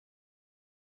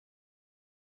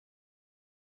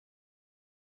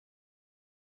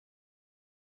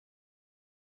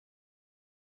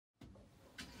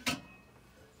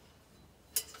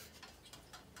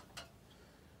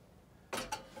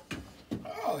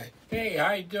Hey,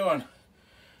 how you doing?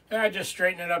 Just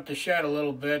straightening up the shed a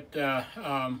little bit.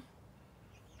 How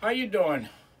you doing?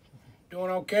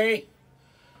 Doing okay?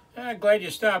 Glad you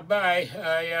stopped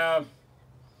by.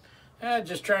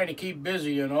 Just trying to keep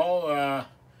busy,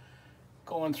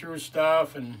 going through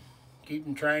stuff and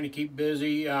trying to keep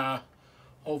busy.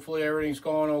 Hopefully everything's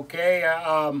going okay.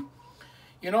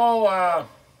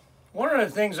 One of the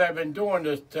things I've been doing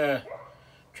to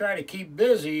try to keep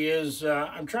busy is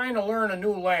I'm trying to learn a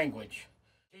new language.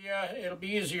 Yeah, it'll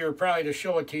be easier probably to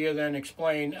show it to you than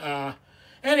explain.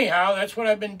 Anyhow, that's what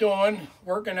I've been doing,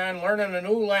 working on learning a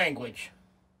new language.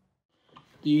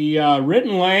 The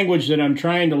written language that I'm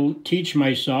trying to teach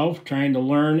myself, trying to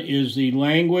learn, is the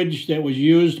language that was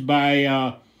used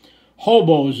by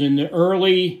hobos in the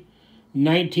early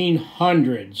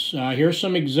 1900s. Here's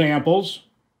some examples.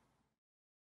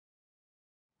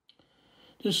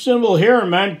 This symbol here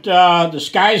meant the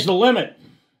sky's the limit.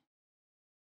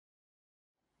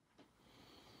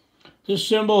 This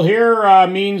symbol here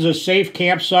means a safe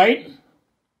campsite.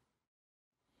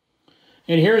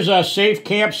 And here's a safe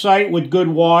campsite with good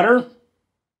water.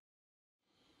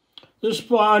 This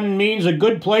one means a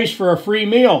good place for a free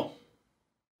meal.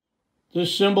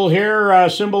 This symbol here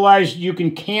symbolized you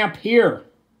can camp here.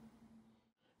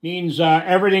 Means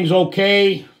everything's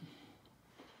okay.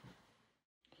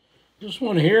 This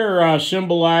one here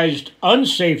symbolized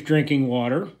unsafe drinking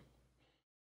water.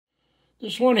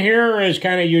 This one here is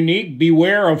kind of unique.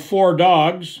 Beware of 4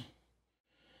 dogs.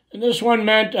 And this one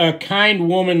meant a kind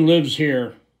woman lives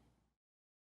here.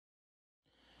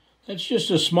 That's just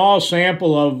a small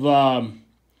sample of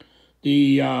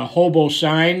the Hobo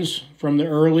Signs from the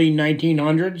early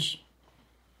 1900s.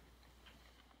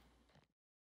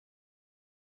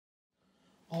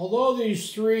 Although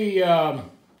these 3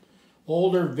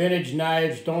 older vintage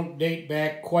knives don't date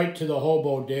back quite to the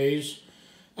hobo days,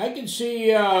 I can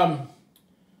see, a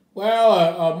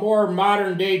more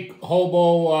modern day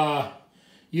hobo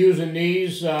using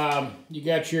these. You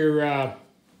got your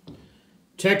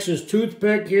Texas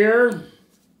toothpick here.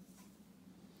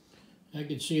 I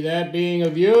can see that being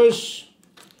of use.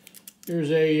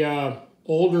 Here's a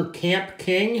older Camp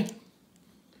King.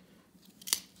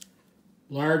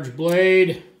 Large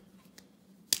blade.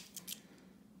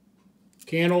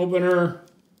 Can opener.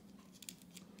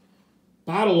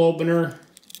 Bottle opener.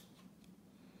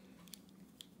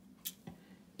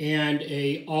 And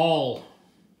a awl.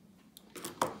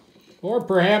 Or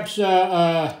perhaps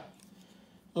a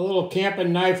little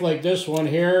camping knife like this one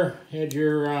here. Had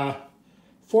your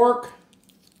fork,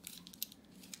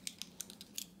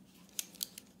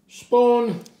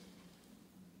 spoon,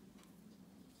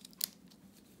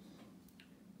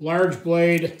 large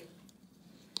blade,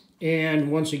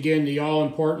 and once again the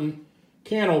all-important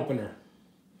can opener.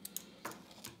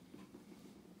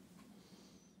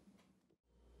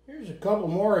 Here's a couple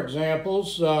more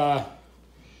examples.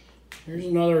 Here's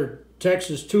another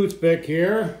Texas toothpick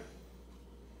here.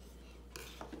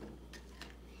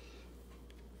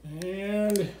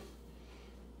 And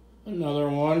another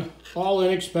one. All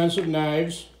inexpensive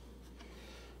knives.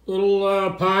 Little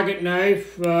pocket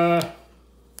knife. Got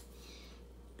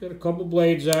a couple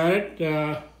blades on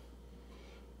it.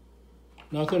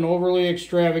 Nothing overly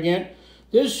extravagant.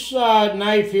 This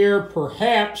knife here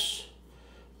perhaps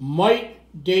might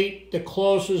date the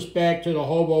closest back to the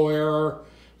hobo era.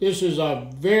 This is a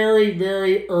very,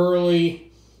 very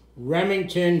early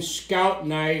Remington Scout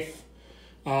knife.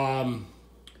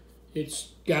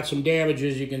 It's got some damage,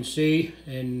 as you can see,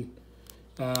 and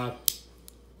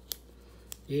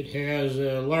it has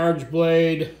a large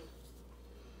blade,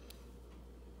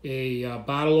 a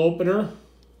bottle opener,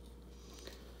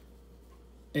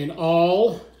 an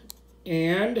awl,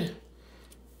 and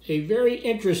a very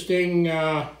interesting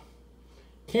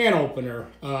can opener.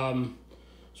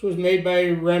 This was made by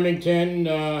Remington,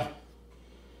 and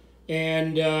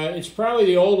it's probably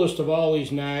the oldest of all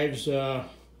these knives.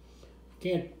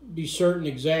 Can't be certain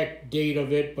exact date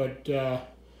of it, but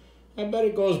I bet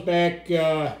it goes back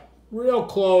real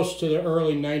close to the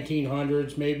early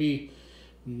 1900s, maybe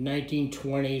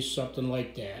 1920s, something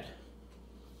like that.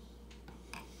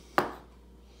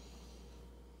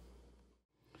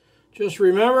 Just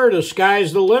remember, the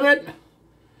sky's the limit.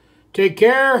 Take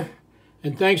care,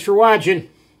 and thanks for watching.